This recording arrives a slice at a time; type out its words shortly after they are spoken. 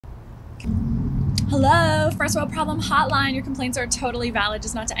Hello, first world problem hotline. Your complaints are totally valid,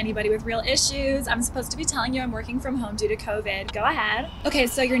 just not to anybody with real issues. I'm supposed to be telling you I'm working from home due to COVID. Go ahead. Okay,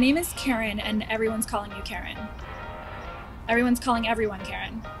 so your name is Karen and everyone's calling you Karen. Everyone's calling everyone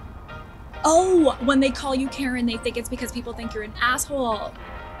Karen. Oh, when they call you Karen, they think it's because people think you're an asshole.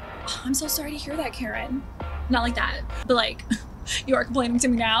 Oh, I'm so sorry to hear that, Karen. Not like that, but like, you are complaining to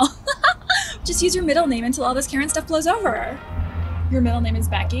me now. Just use your middle name until all this Karen stuff blows over. Your middle name is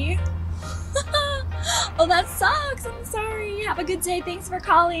Becky? Oh, that sucks. I'm sorry. Have a good day. Thanks for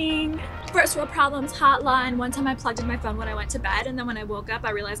calling. First world problems hotline. One time I plugged in my phone when I went to bed, and then when I woke up,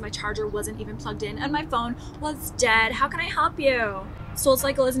 I realized my charger wasn't even plugged in and my phone was dead. How can I help you?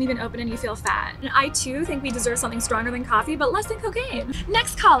 SoulCycle isn't even open and you feel fat. And I too think we deserve something stronger than coffee, but less than cocaine.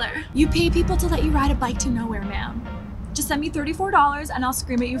 Next caller. You pay people to let you ride a bike to nowhere, ma'am. Just send me $34 and I'll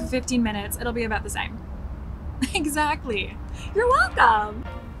scream at you for 15 minutes. It'll be about the same. Exactly. You're welcome.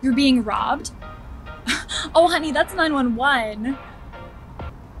 You're being robbed? Oh, honey, that's 911.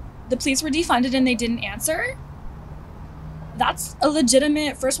 The police were defunded and they didn't answer? That's a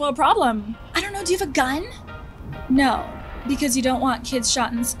legitimate first world problem. I don't know, do you have a gun? No, because you don't want kids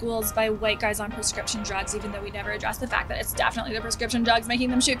shot in schools by white guys on prescription drugs, even though we never address the fact that it's definitely the prescription drugs making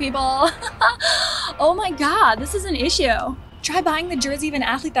them shoot people. Oh my God, this is an issue. Try buying the jersey of an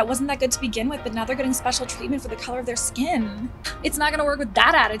athlete that wasn't that good to begin with, but now they're getting special treatment for the color of their skin. It's not gonna work with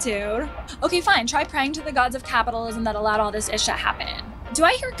that attitude. Okay, fine, try praying to the gods of capitalism that allowed all this ish to happen. Do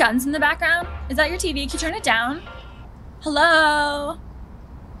I hear guns in the background? Is that your TV? Can you turn it down? Hello?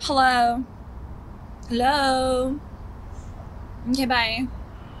 Hello? Hello? Okay, bye.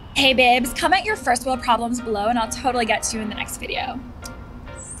 Hey babes, comment your first world problems below and I'll totally get to you in the next video.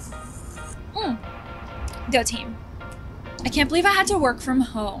 Go team. I can't believe I had to work from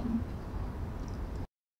home.